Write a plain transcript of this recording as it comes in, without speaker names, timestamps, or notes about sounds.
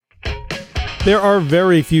There are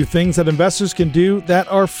very few things that investors can do that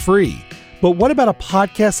are free. But what about a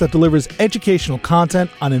podcast that delivers educational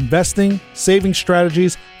content on investing, saving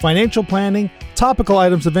strategies, financial planning, topical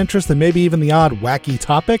items of interest, and maybe even the odd wacky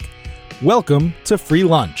topic? Welcome to Free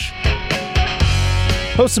Lunch.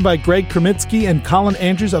 Hosted by Greg Kremitsky and Colin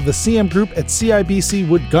Andrews of the CM Group at CIBC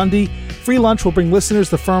Wood Gundy, Free Lunch will bring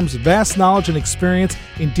listeners the firm's vast knowledge and experience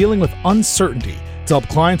in dealing with uncertainty to help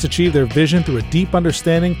clients achieve their vision through a deep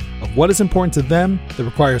understanding of what is important to them that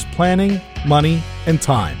requires planning, money, and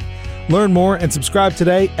time. Learn more and subscribe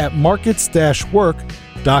today at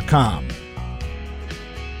markets-work.com.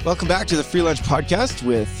 Welcome back to the Free Lunch Podcast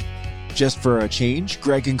with, just for a change,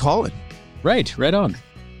 Greg and Colin. Right on.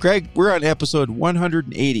 Greg, we're on episode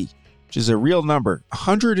 180, which is a real number,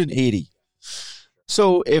 180.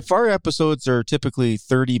 So if our episodes are typically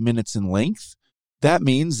 30 minutes in length, that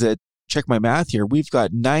means that, check my math here, we've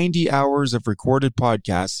got 90 hours of recorded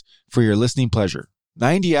podcasts for your listening pleasure.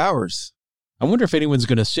 90 hours. I wonder if anyone's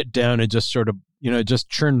going to sit down and just sort of, just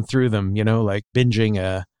churn through them, like binging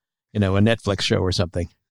a Netflix show or something.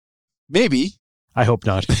 Maybe. I hope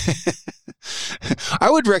not. I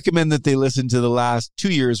would recommend that they listen to the last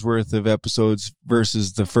 2 years worth of episodes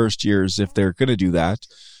versus the first year's if they're going to do that.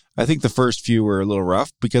 I think the first few were a little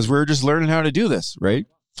rough because we're just learning how to do this, right?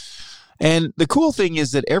 And the cool thing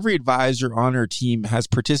is that every advisor on our team has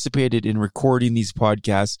participated in recording these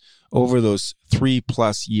podcasts over those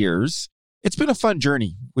 3+ years. It's been a fun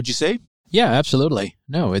journey, would you say? Yeah, absolutely.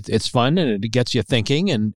 No, it's fun and it gets you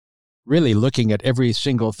thinking and really looking at every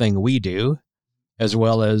single thing we do, as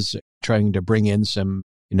well as trying to bring in some,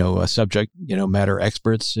 subject, matter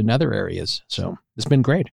experts in other areas. So it's been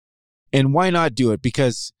great. And why not do it?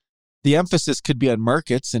 Because the emphasis could be on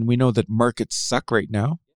markets, and we know that markets suck right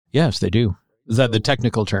now. Yes, they do. Is that the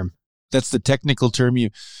technical term? That's the technical term.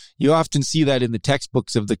 You often see that in the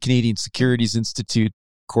textbooks of the Canadian Securities Institute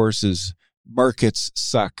courses. Markets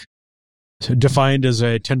suck. So defined as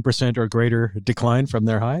a 10% or greater decline from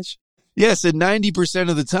their highs? Yes, and 90%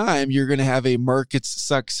 of the time, you're going to have a markets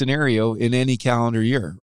suck scenario in any calendar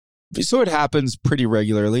year. So it happens pretty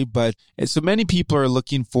regularly, but so many people are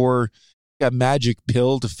looking for a magic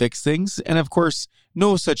pill to fix things. And of course,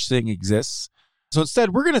 no such thing exists. So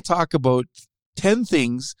instead, we're going to talk about 10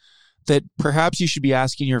 things that perhaps you should be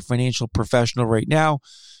asking your financial professional right now.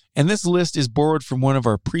 And this list is borrowed from one of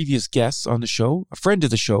our previous guests on the show, a friend of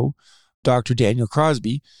the show, Dr. Daniel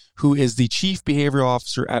Crosby, who is the Chief Behavioral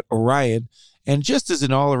Officer at Orion and just is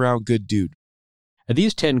an all-around good dude.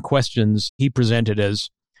 These 10 questions he presented as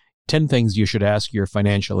 10 things you should ask your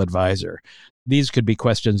financial advisor. These could be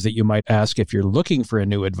questions that you might ask if you're looking for a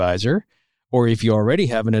new advisor, or if you already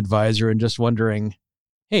have an advisor and just wondering,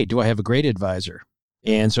 hey, do I have a great advisor?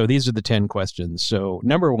 And so these are the 10 questions. So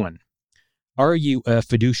number 1, are you a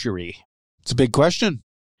fiduciary? It's a big question.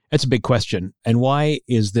 It's a big question. And why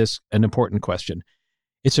is this an important question?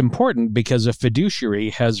 It's important because a fiduciary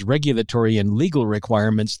has regulatory and legal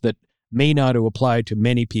requirements that may not apply to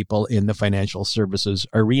many people in the financial services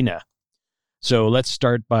arena. So let's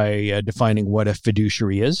start by defining what a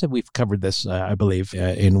fiduciary is. And we've covered this, I believe,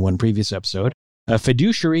 in one previous episode. A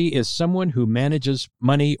fiduciary is someone who manages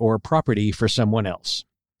money or property for someone else.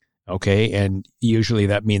 Okay, and usually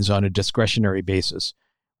that means on a discretionary basis,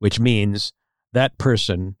 which means that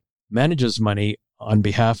person manages money on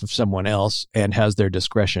behalf of someone else and has their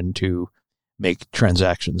discretion to make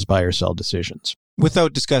transactions, buy or sell decisions.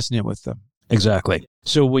 Without discussing it with them. Exactly.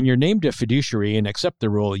 So when you're named a fiduciary and accept the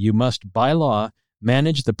role, you must, by law,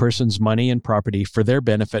 manage the person's money and property for their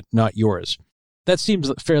benefit, not yours. That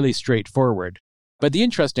seems fairly straightforward. But the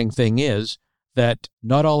interesting thing is that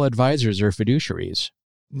not all advisors are fiduciaries.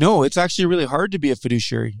 No, it's actually really hard to be a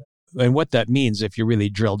fiduciary. And what that means, if you really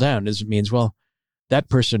drill down, is it means, well, that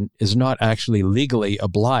person is not actually legally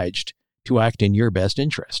obliged to act in your best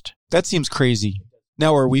interest. That seems crazy.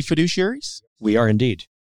 Now, are we fiduciaries? We are indeed.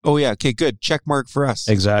 Oh, yeah. Okay, good. Check mark for us.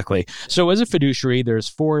 Exactly. So as a fiduciary, there's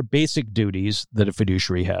 4 basic duties that a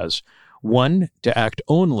fiduciary has. 1, to act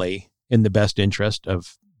only in the best interest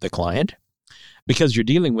of the client. Because you're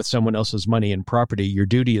dealing with someone else's money and property, your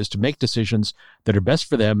duty is to make decisions that are best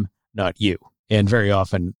for them, not you. And very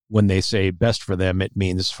often, when they say best for them, it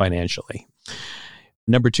means financially.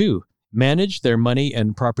 Number 2, manage their money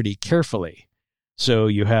and property carefully. So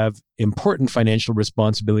you have important financial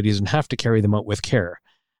responsibilities and have to carry them out with care.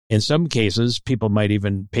 In some cases, people might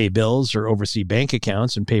even pay bills or oversee bank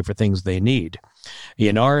accounts and pay for things they need.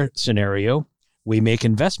 In our scenario, we make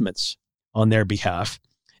investments on their behalf,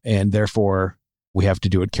 and therefore we have to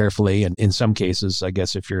do it carefully. And in some cases, I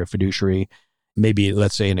guess if you're a fiduciary, maybe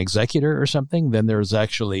let's say an executor or something, then there's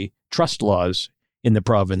actually trust laws in the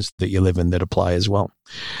province that you live in that apply as well.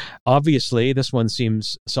 Obviously, this one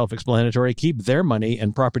seems self-explanatory. Keep their money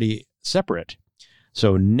and property separate.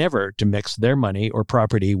 So never to mix their money or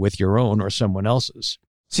property with your own or someone else's.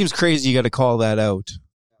 Seems crazy you got to call that out.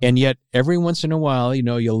 And yet, every once in a while,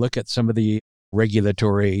 you'll look at some of the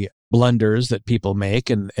regulatory blunders that people make,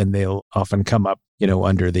 and they'll often come up,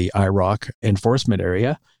 under the IROC enforcement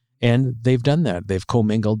area. And they've done that. They've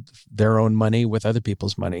commingled their own money with other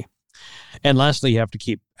people's money. And lastly, you have to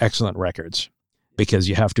keep excellent records, because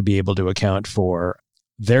you have to be able to account for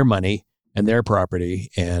their money and their property,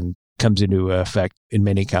 and comes into effect in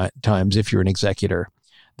many times if you're an executor.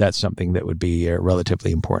 That's something that would be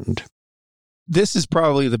relatively important. This is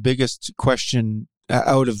probably the biggest question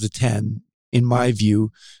out of the 10, in my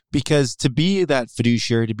view, because to be that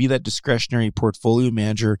fiduciary, to be that discretionary portfolio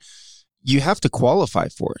manager, you have to qualify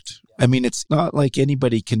for it. I mean, it's not like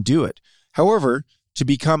anybody can do it. However, to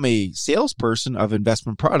become a salesperson of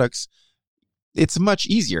investment products, it's much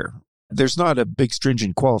easier. There's not a big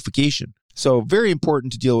stringent qualification. So very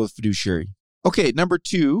important to deal with fiduciary. Okay, number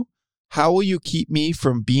 2, how will you keep me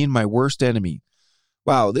from being my worst enemy?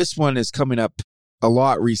 Wow, this one is coming up a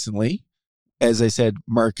lot recently. As I said,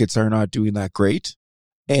 markets are not doing that great.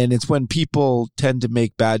 And it's when people tend to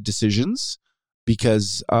make bad decisions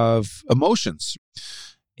because of emotions.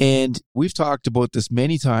 And we've talked about this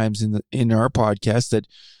many times in our podcast, that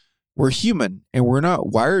we're human and we're not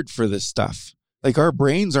wired for this stuff. Like, our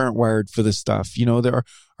brains aren't wired for this stuff.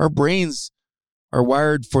 Our brains are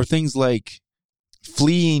wired for things like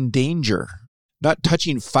fleeing danger, not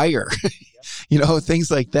touching fire, things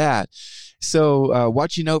like that. So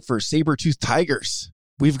watching out for saber-toothed tigers.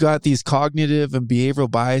 We've got these cognitive and behavioral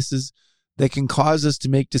biases that can cause us to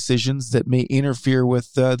make decisions that may interfere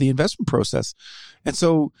with the investment process. And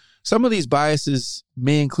so some of these biases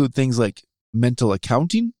may include things like mental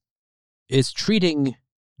accounting. It's treating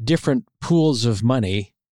different pools of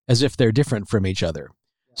money as if they're different from each other.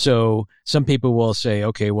 So some people will say,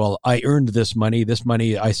 okay, well, I earned this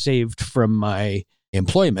money I saved from my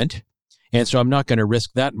employment, and so I'm not going to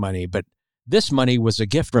risk that money. But this money was a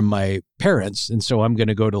gift from my parents, and so I'm going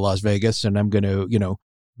to go to Las Vegas and I'm going to,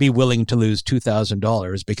 be willing to lose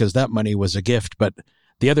 $2,000 because that money was a gift, but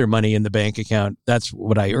the other money in the bank account, that's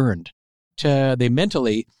what I earned. They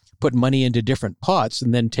mentally put money into different pots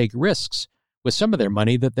and then take risks with some of their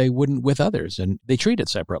money that they wouldn't with others, and they treat it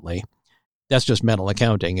separately. That's just mental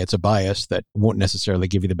accounting. It's a bias that won't necessarily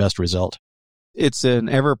give you the best result. It's an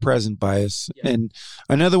ever-present bias. Yeah. And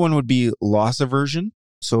another one would be loss aversion.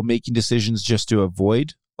 So making decisions just to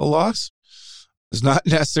avoid a loss is not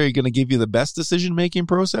necessarily going to give you the best decision-making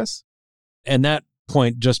process. And that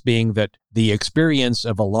point just being that the experience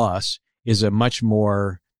of a loss is a much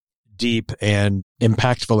more deep and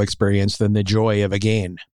impactful experience than the joy of a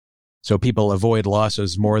gain. So people avoid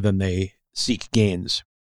losses more than they seek gains.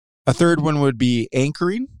 A third one would be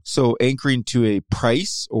anchoring. So anchoring to a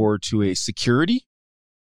price or to a security.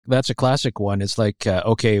 That's a classic one. It's like,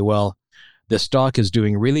 okay, well, the stock is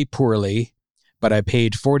doing really poorly, but I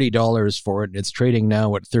paid $40 for it and it's trading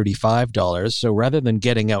now at $35. So rather than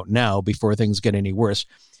getting out now before things get any worse,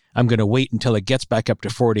 I'm going to wait until it gets back up to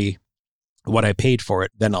 40, what I paid for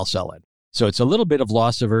it, then I'll sell it. So it's a little bit of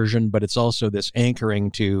loss aversion, but it's also this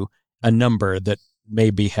anchoring to a number that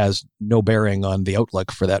maybe has no bearing on the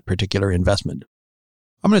outlook for that particular investment.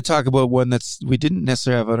 I'm going to talk about one we didn't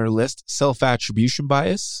necessarily have on our list, self-attribution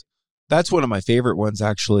bias. That's one of my favorite ones,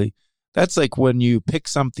 actually. That's like when you pick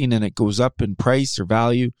something and it goes up in price or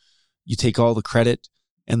value, you take all the credit,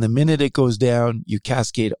 and the minute it goes down, you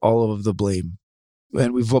cascade all of the blame.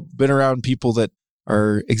 And we've been around people that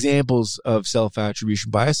are examples of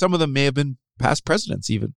self-attribution bias. Some of them may have been past presidents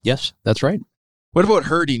even. Yes, that's right. What about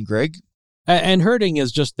herding, Greg? And herding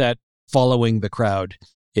is just that following the crowd.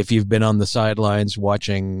 If you've been on the sidelines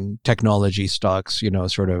watching technology stocks,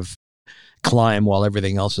 sort of climb while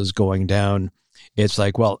everything else is going down, it's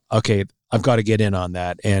like, well, okay, I've got to get in on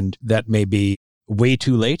that. And that may be way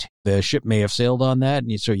too late. The ship may have sailed on that.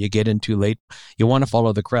 And so you get in too late. You want to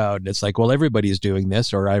follow the crowd. It's like, well, everybody's doing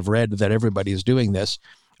this, or I've read that everybody's doing this.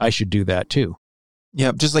 I should do that too.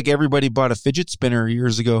 Yeah, just like everybody bought a fidget spinner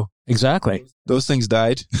years ago. Exactly. Those things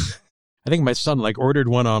died. I think my son ordered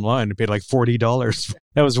one online and paid like $40.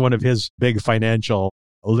 That was one of his big financial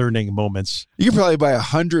learning moments. You could probably buy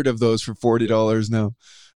 100 of those for $40 now.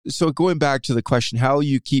 So going back to the question, how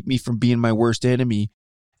you keep me from being my worst enemy,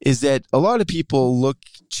 is that a lot of people look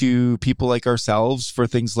to people like ourselves for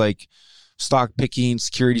things like stock picking,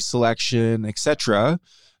 security selection, etc.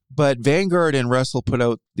 But Vanguard and Russell put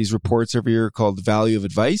out these reports every year called The Value of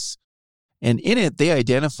Advice. And in it, they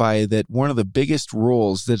identify that one of the biggest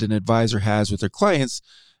roles that an advisor has with their clients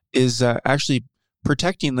is actually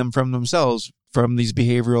protecting them from themselves, from these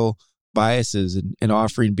behavioral biases and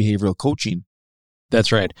offering behavioral coaching.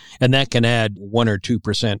 That's right. And that can add 1 or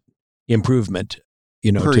 2% improvement,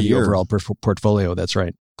 Per to year. the overall portfolio. That's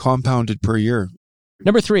right. Compounded per year.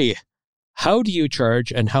 Number 3, how do you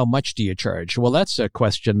charge and how much do you charge? Well, that's a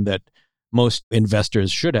question that most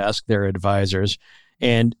investors should ask their advisors.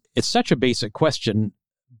 And it's such a basic question,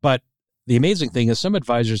 but the amazing thing is some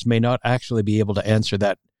advisors may not actually be able to answer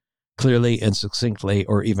that clearly and succinctly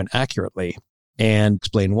or even accurately, and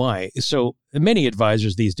explain why. So many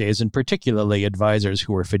advisors these days, and particularly advisors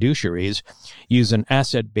who are fiduciaries, use an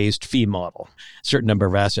asset-based fee model. A certain number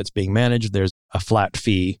of assets being managed, there's a flat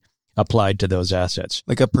fee applied to those assets.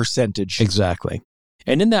 Like a percentage. Exactly.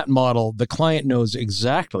 And in that model, the client knows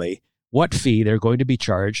exactly what fee they're going to be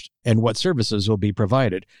charged and what services will be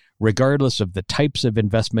provided, regardless of the types of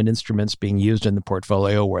investment instruments being used in the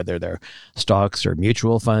portfolio, whether they're stocks or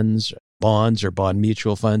mutual funds, bonds or bond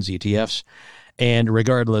mutual funds, ETFs, and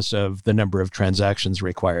regardless of the number of transactions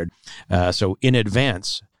required. So in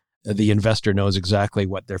advance, the investor knows exactly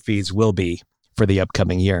what their fees will be for the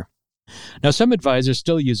upcoming year. Now, some advisors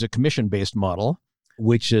still use a commission-based model,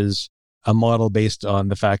 which is a model based on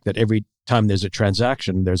the fact that every time there's a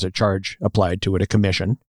transaction, there's a charge applied to it, a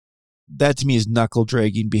commission. That to me is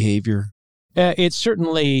knuckle-dragging behavior. It's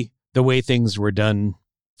certainly the way things were done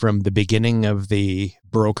from the beginning of the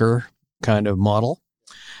broker kind of model.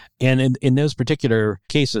 And in those particular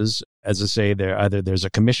cases, as I say, there's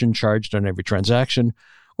a commission charged on every transaction,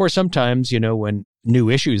 or sometimes, when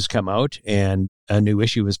new issues come out and a new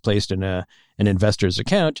issue is placed in an investor's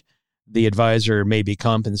account, the advisor may be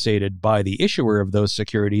compensated by the issuer of those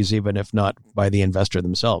securities, even if not by the investor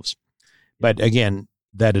themselves. But again,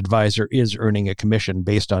 that advisor is earning a commission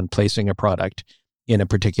based on placing a product in a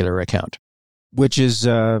particular account. Which is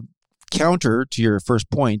counter to your first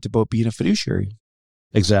point about being a fiduciary.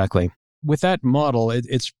 Exactly. With that model,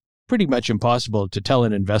 it's pretty much impossible to tell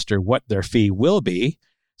an investor what their fee will be,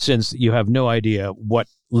 since you have no idea what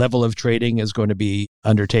level of trading is going to be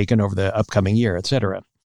undertaken over the upcoming year, et cetera.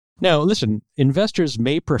 Now, listen, investors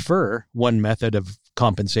may prefer one method of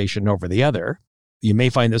compensation over the other. You may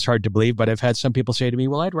find this hard to believe, but I've had some people say to me,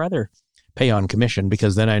 well, I'd rather pay on commission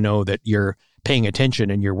because then I know that you're paying attention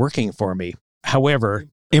and you're working for me. However,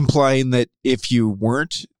 implying that if you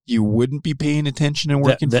weren't, you wouldn't be paying attention and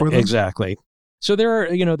working for them? Exactly. So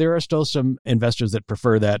there are still some investors that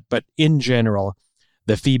prefer that, but in general,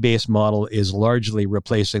 the fee-based model is largely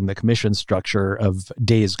replacing the commission structure of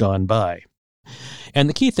days gone by. And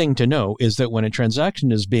the key thing to know is that when a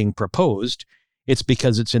transaction is being proposed, it's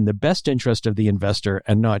because it's in the best interest of the investor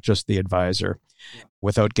and not just the advisor.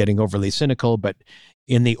 Without getting overly cynical, but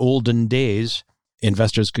in the olden days,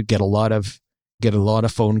 investors could get a lot of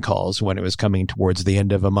phone calls when it was coming towards the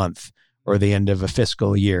end of a month or the end of a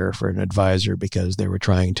fiscal year for an advisor because they were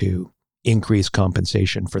trying to increase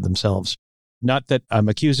compensation for themselves. Not that I'm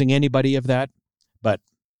accusing anybody of that, but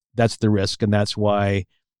that's the risk, and that's why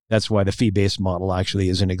the fee-based model actually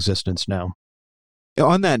is in existence now.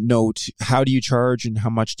 On that note, how do you charge and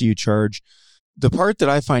how much do you charge? The part that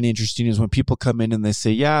I find interesting is when people come in and they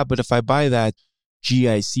say, yeah, but if I buy that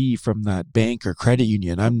GIC from that bank or credit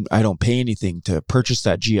union, I don't pay anything to purchase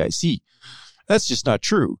that GIC. That's just not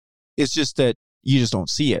true. It's just that you just don't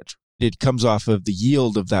see it. It comes off of the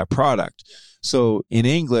yield of that product. So in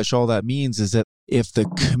English, all that means is that if the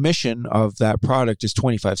commission of that product is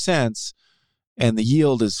 25 cents and the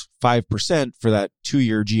yield is 5% for that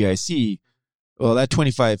 2-year GIC, well, that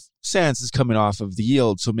 25 cents is coming off of the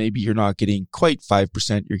yield. So maybe you're not getting quite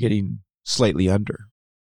 5%, you're getting slightly under.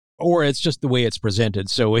 Or it's just the way it's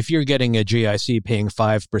presented. So if you're getting a GIC paying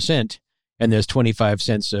 5% and there's 25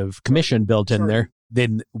 cents of commission built in there,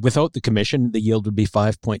 then without the commission, the yield would be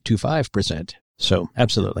 5.25%. So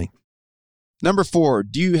absolutely. Number 4,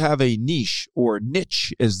 do you have a niche or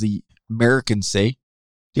niche, as the Americans say?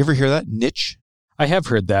 Do you ever hear that? Niche? I have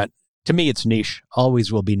heard that. To me, it's niche.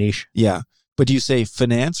 Always will be niche. Yeah. But do you say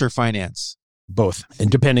finance or finance? Both.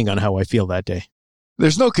 And depending on how I feel that day.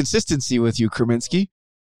 There's no consistency with you, Kraminski.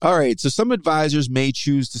 All right. So some advisors may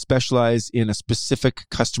choose to specialize in a specific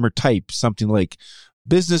customer type, something like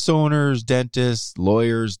business owners, dentists,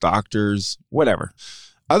 lawyers, doctors, whatever.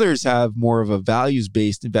 Others have more of a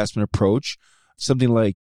values-based investment approach, something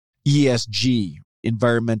like ESG,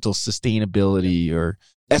 environmental sustainability, or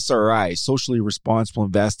SRI, socially responsible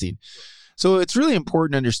investing. So it's really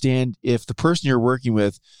important to understand if the person you're working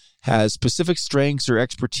with has specific strengths or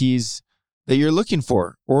expertise that you're looking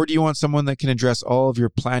for, or do you want someone that can address all of your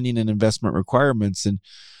planning and investment requirements? And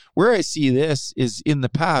where I see this is in the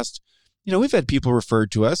past, we've had people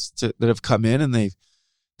referred to us that have come in and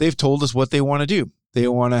they've told us what they want to do. They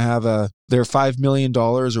want to have their $5 million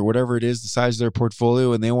or whatever it is, the size of their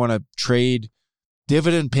portfolio, and they want to trade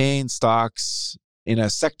dividend-paying stocks in a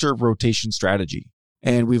sector rotation strategy.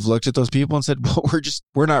 And we've looked at those people and said, well,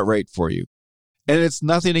 we're not right for you. And it's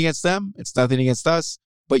nothing against them. It's nothing against us.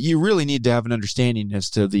 But you really need to have an understanding as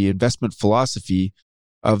to the investment philosophy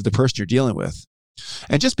of the person you're dealing with.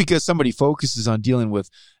 And just because somebody focuses on dealing with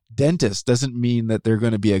dentists doesn't mean that they're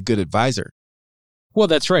going to be a good advisor. Well,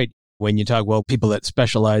 that's right. When you talk, people that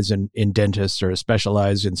specialize in dentists or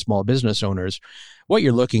specialize in small business owners, what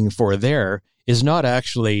you're looking for there is not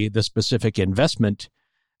actually the specific investment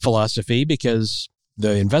philosophy, because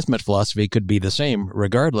the investment philosophy could be the same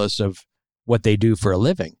regardless of what they do for a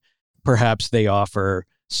living. Perhaps they offer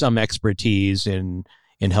some expertise in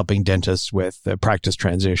helping dentists with practice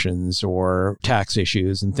transitions or tax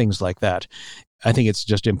issues and things like that. I think it's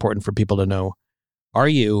just important for people to know, are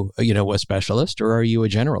you, a specialist, or are you a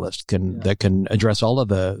generalist that can address all of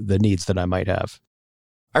the needs that I might have?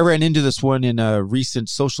 I ran into this one in a recent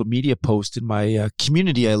social media post in my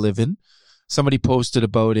community I live in. Somebody posted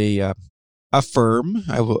about a firm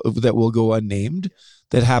that will go unnamed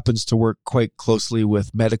that happens to work quite closely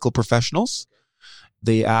with medical professionals.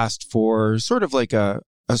 They asked for sort of like a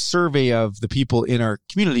survey of the people in our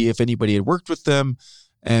community, if anybody had worked with them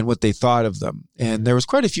and what they thought of them. And there was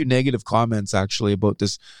quite a few negative comments actually about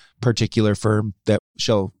this particular firm that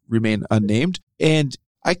shall remain unnamed. And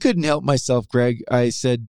I couldn't help myself, Greg. I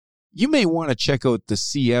said, you may want to check out the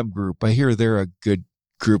CM group. I hear they're a good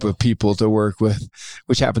group of people to work with,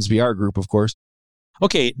 which happens to be our group, of course.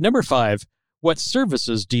 Okay, number 5, what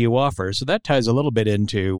services do you offer? So that ties a little bit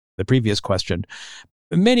into the previous question.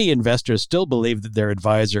 Many investors still believe that their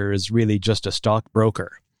advisor is really just a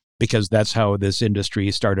stockbroker, because that's how this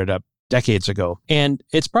industry started up decades ago. And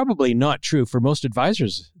it's probably not true for most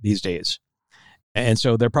advisors these days. And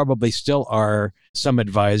so there probably still are some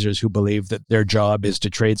advisors who believe that their job is to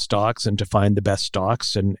trade stocks and to find the best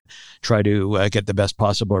stocks and try to get the best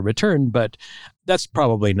possible return. But that's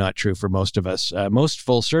probably not true for most of us. Most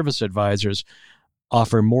full service advisors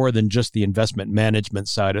offer more than just the investment management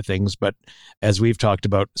side of things. But as we've talked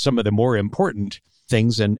about, some of the more important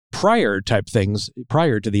things and prior to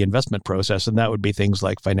the investment process. And that would be things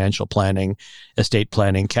like financial planning, estate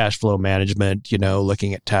planning, cash flow management,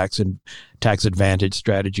 looking at tax and tax advantage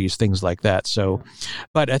strategies, things like that. So,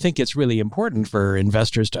 but I think it's really important for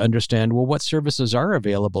investors to understand, what services are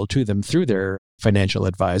available to them through their financial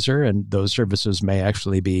advisor. And those services may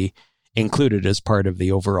actually be included as part of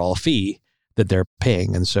the overall fee that they're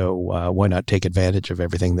paying. And so why not take advantage of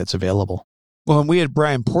everything that's available? Well, and we had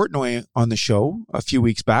Brian Portnoy on the show a few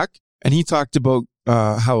weeks back, and he talked about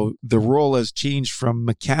how the role has changed from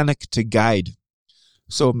mechanic to guide.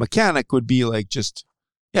 So mechanic would be like just,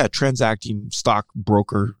 transacting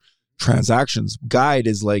stockbroker transactions. Guide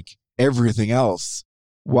is like everything else.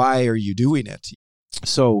 Why are you doing it?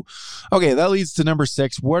 So, okay, that leads to number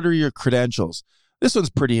 6. What are your credentials? This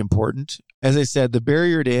one's pretty important. As I said, the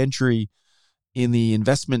barrier to entry in the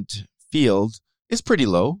investment field is pretty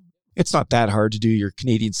low. It's not that hard to do your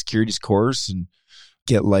Canadian securities course and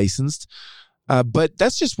get licensed. But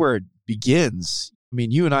that's just where it begins. I mean,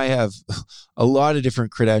 you and I have a lot of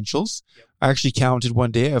different credentials. I actually counted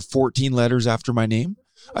one day. I have 14 letters after my name.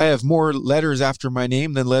 I have more letters after my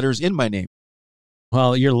name than letters in my name.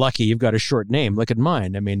 Well, you're lucky you've got a short name. Look at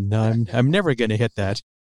mine. I mean, I'm never going to hit that.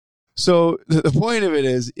 So the point of it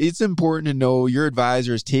is, it's important to know your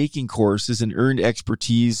advisor is taking courses and earned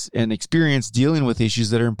expertise and experience dealing with issues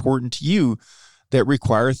that are important to you that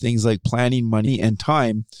require things like planning, money, and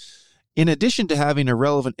time. In addition to having a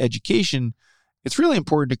relevant education, it's really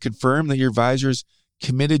important to confirm that your advisor is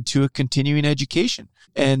committed to a continuing education.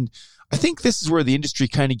 And I think this is where the industry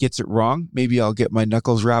kind of gets it wrong. Maybe I'll get my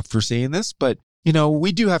knuckles wrapped for saying this, but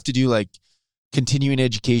we do have to do like continuing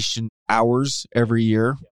education hours every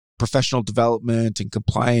year. Professional development and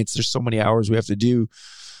compliance. There's so many hours we have to do.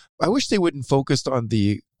 I wish they wouldn't focus on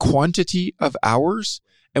the quantity of hours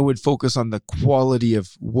and would focus on the quality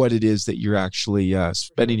of what it is that you're actually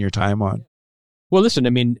spending your time on. Well, listen,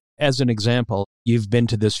 I mean, as an example, you've been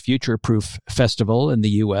to this Future Proof Festival in the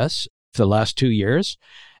U.S. for the last 2 years.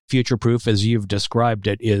 Future Proof, as you've described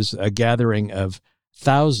it, is a gathering of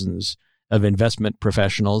thousands of investment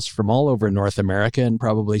professionals from all over North America and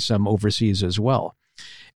probably some overseas as well.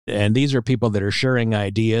 And these are people that are sharing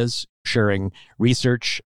ideas, sharing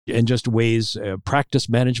research, and just ways, practice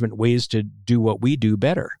management ways to do what we do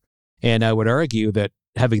better. And I would argue that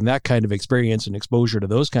having that kind of experience and exposure to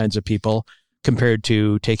those kinds of people compared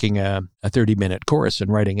to taking a 30-minute course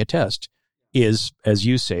and writing a test is, as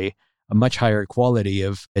you say, a much higher quality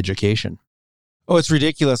of education. Oh, it's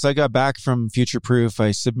ridiculous. I got back from Future Proof.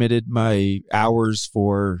 I submitted my hours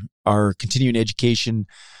for our continuing education,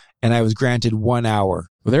 and I was granted 1 hour.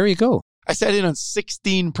 Well, there you go. I sat in on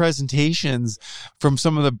 16 presentations from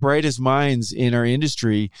some of the brightest minds in our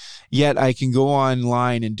industry, yet I can go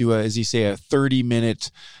online and do, as you say, a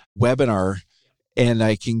 30-minute webinar, and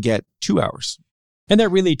I can get 2 hours. And that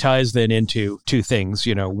really ties then into two things.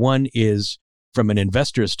 One is from an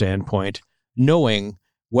investor standpoint, knowing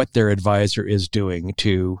what their advisor is doing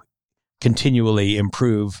to continually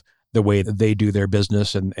improve the way that they do their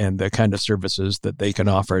business and the kind of services that they can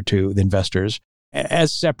offer to the investors,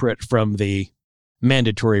 as separate from the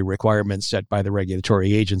mandatory requirements set by the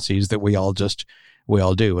regulatory agencies that we all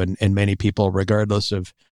do. And many people, regardless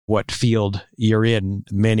of what field you're in,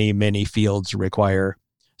 many fields require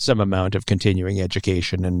some amount of continuing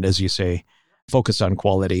education. And as you say, focus on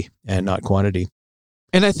quality and not quantity.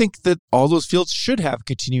 And I think that all those fields should have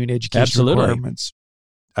continuing education Absolutely. requirements.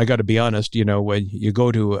 I got to be honest, when you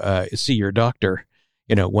go to see your doctor,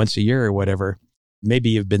 once a year or whatever, maybe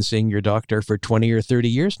you've been seeing your doctor for 20 or 30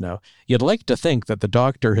 years now. You'd like to think that the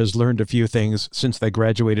doctor has learned a few things since they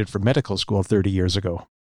graduated from medical school 30 years ago.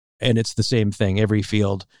 And it's the same thing. Every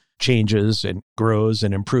field changes and grows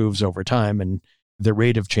and improves over time. And the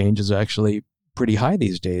rate of change is actually pretty high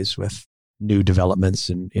these days with new developments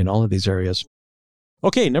in all of these areas.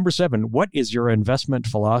 Okay, number 7, what is your investment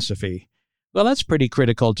philosophy? Well, that's pretty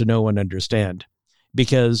critical to know and understand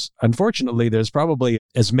because, unfortunately, there's probably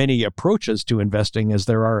as many approaches to investing as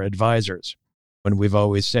there are advisors. When we've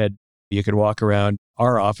always said you could walk around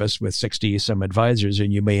our office with 60 some advisors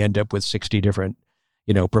and you may end up with 60 different,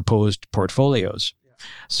 proposed portfolios.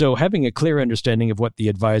 So having a clear understanding of what the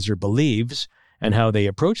advisor believes and how they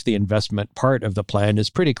approach the investment part of the plan is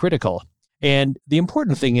pretty critical. And the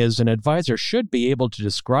important thing is an advisor should be able to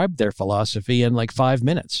describe their philosophy in like 5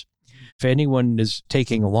 minutes. If anyone is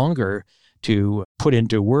taking longer to put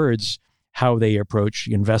into words how they approach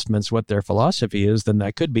investments, what their philosophy is, then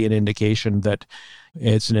that could be an indication that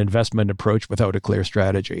it's an investment approach without a clear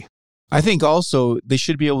strategy. I think also they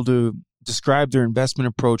should be able to describe their investment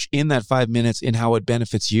approach in that 5 minutes in how it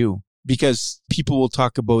benefits you, because people will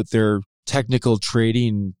talk about their technical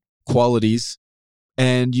trading qualities.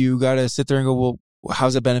 And you got to sit there and go, well, how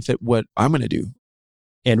does that benefit what I'm going to do?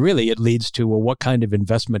 And really, it leads to, well, what kind of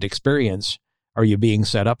investment experience are you being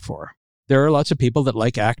set up for? There are lots of people that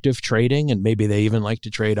like active trading, and maybe they even like to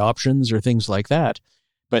trade options or things like that.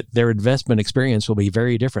 But their investment experience will be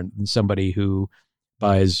very different than somebody who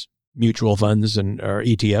buys mutual funds or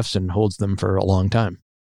ETFs and holds them for a long time.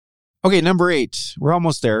 Okay, number 8, we're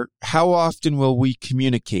almost there. How often will we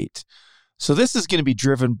communicate? So this is going to be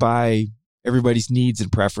driven by everybody's needs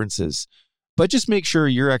and preferences, but just make sure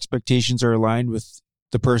your expectations are aligned with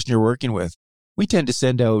the person you're working with. We tend to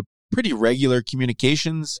send out pretty regular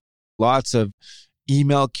communications, lots of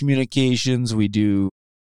email communications. We do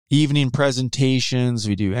evening presentations.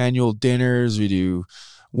 We do annual dinners. We do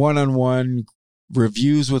one-on-one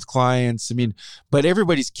reviews with clients. But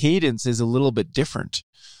everybody's cadence is a little bit different.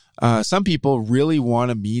 Some people really want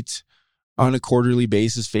to meet on a quarterly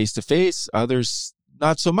basis, face-to-face. Others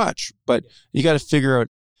not so much, but you got to figure out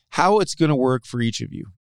how it's going to work for each of you.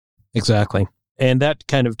 Exactly. And that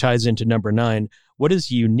kind of ties into number 9. What is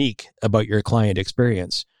unique about your client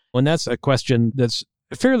experience? And that's a question that's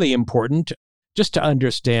fairly important just to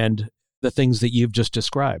understand the things that you've just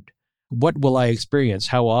described. What will I experience?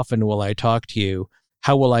 How often will I talk to you?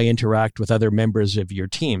 How will I interact with other members of your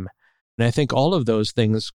team? And I think all of those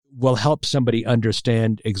things will help somebody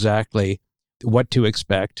understand exactly what to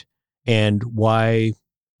expect and why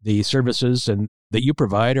the services that you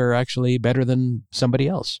provide are actually better than somebody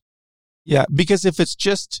else. Yeah, because if it's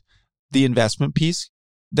just the investment piece,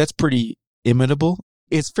 that's pretty imitable.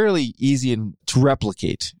 It's fairly easy to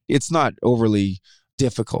replicate. It's not overly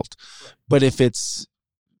difficult. But if it's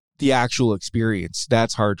the actual experience,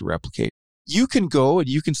 that's hard to replicate. You can go and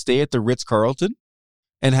you can stay at the Ritz-Carlton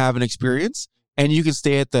and have an experience, and you can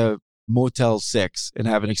stay at the Motel 6 and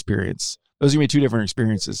have an experience. Those are going to be 2 different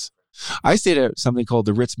experiences. I stayed at something called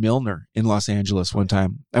the Ritz Milner in Los Angeles one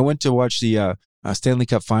time. I went to watch the Stanley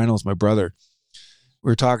Cup Finals, my brother. We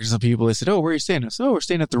were talking to some people. They said, "Oh, where are you staying?" I said, "Oh, we're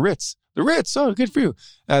staying at the Ritz." The Ritz, oh, good for you.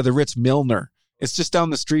 The Ritz Milner. It's just down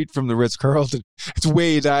the street from the Ritz-Carlton. It's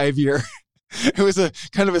way divier. It was a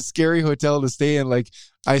kind of a scary hotel to stay in. Like,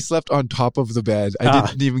 I slept on top of the bed. I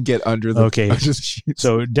didn't even get under the sheets.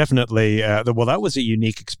 So definitely, well, that was a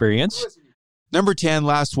unique experience. Number 10,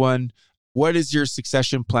 last one. What is your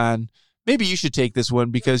succession plan? Maybe you should take this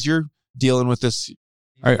one because you're dealing with this.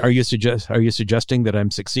 Are you suggesting that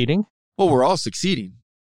I'm succeeding? Well, we're all succeeding.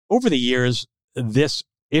 Over the years, this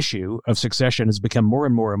issue of succession has become more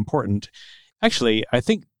and more important. Actually, I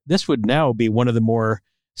think this would now be one of the more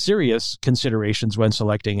serious considerations when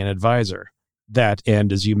selecting an advisor. That,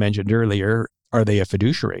 and as you mentioned earlier, are they a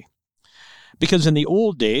fiduciary? Because in the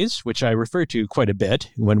old days, which I refer to quite a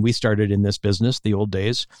bit when we started in this business, the old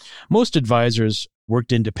days, most advisors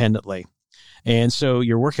worked independently. And so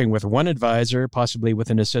you're working with one advisor, possibly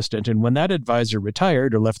with an assistant. And when that advisor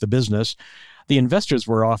retired or left the business, the investors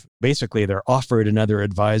were they're offered another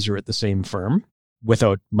advisor at the same firm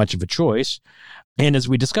without much of a choice. And as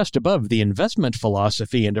we discussed above, the investment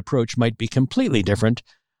philosophy and approach might be completely different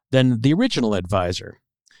than the original advisor.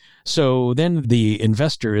 So then the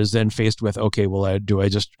investor is then faced with, okay, well, do I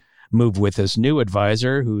just move with this new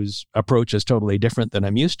advisor whose approach is totally different than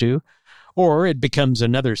I'm used to? Or it becomes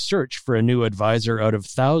another search for a new advisor out of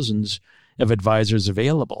thousands of advisors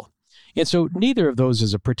available. And so neither of those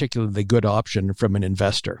is a particularly good option from an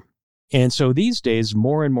investor. And so these days,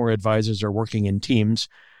 more and more advisors are working in teams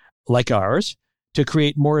like ours to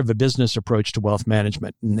create more of a business approach to wealth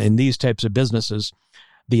management. And in these types of businesses,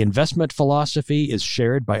 the investment philosophy is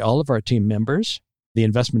shared by all of our team members. The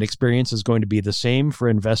investment experience is going to be the same for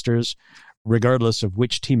investors, regardless of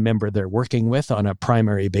which team member they're working with on a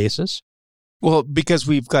primary basis. Well, because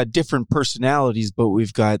we've got different personalities, but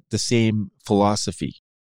we've got the same philosophy.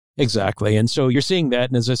 Exactly. And so you're seeing that.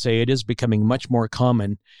 And as I say, it is becoming much more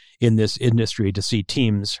common in this industry to see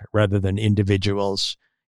teams rather than individuals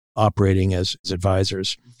operating as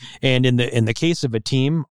advisors. And in the case of a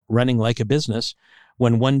team running like a business,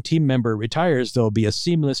 when one team member retires, there'll be a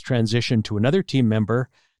seamless transition to another team member.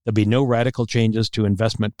 There'll be no radical changes to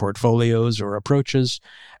investment portfolios or approaches.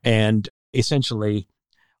 And essentially,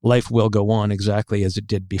 life will go on exactly as it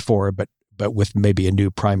did before, but with maybe a new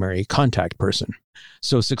primary contact person.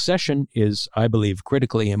 So succession is, I believe,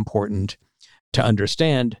 critically important to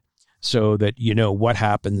understand so that you know what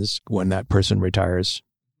happens when that person retires,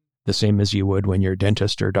 the same as you would when your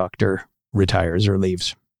dentist or doctor retires or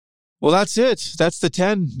leaves. Well, that's it. That's the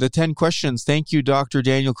 10 questions. Thank you, Dr.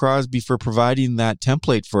 Daniel Crosby, for providing that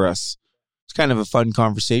template for us. It's kind of a fun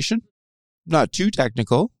conversation, not too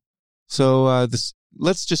technical. So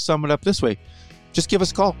let's just sum it up this way. Just give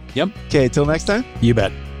us a call. Yep. Okay, till next time. You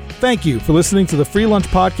bet. Thank you for listening to the Free Lunch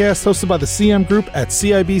Podcast hosted by the CM Group at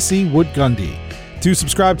CIBC Wood Gundy. To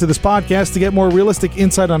subscribe to this podcast to get more realistic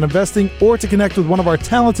insight on investing or to connect with one of our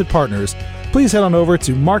talented partners, please head on over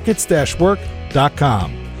to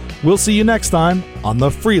markets-work.com. We'll see you next time on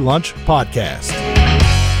the Free Lunch Podcast.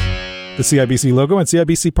 The CIBC logo and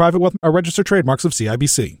CIBC Private Wealth are registered trademarks of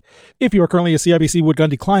CIBC. If you are currently a CIBC Wood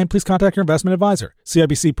Gundy client, please contact your investment advisor.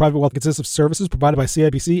 CIBC Private Wealth consists of services provided by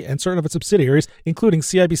CIBC and certain of its subsidiaries, including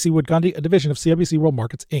CIBC Wood Gundy, a division of CIBC World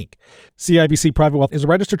Markets, Inc. CIBC Private Wealth is a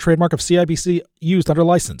registered trademark of CIBC used under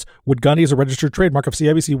license. Wood Gundy is a registered trademark of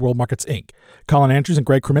CIBC World Markets, Inc. Colin Andrews and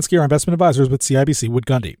Greg Kreminsky are investment advisors with CIBC Wood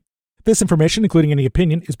Gundy. This information, including any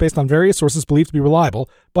opinion, is based on various sources believed to be reliable,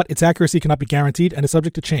 but its accuracy cannot be guaranteed and is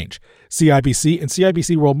subject to change. CIBC and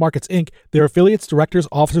CIBC World Markets, Inc., their affiliates, directors,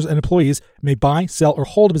 officers, and employees may buy, sell, or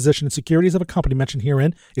hold a position in securities of a company mentioned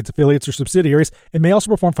herein, its affiliates or subsidiaries, and may also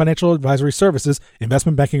perform financial advisory services,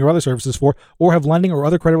 investment banking, or other services for, or have lending or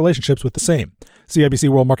other credit relationships with the same. CIBC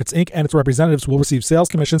World Markets, Inc. and its representatives will receive sales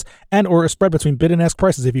commissions and or a spread between bid and ask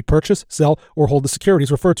prices if you purchase, sell, or hold the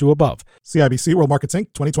securities referred to above. CIBC World Markets,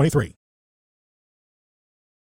 Inc., 2023.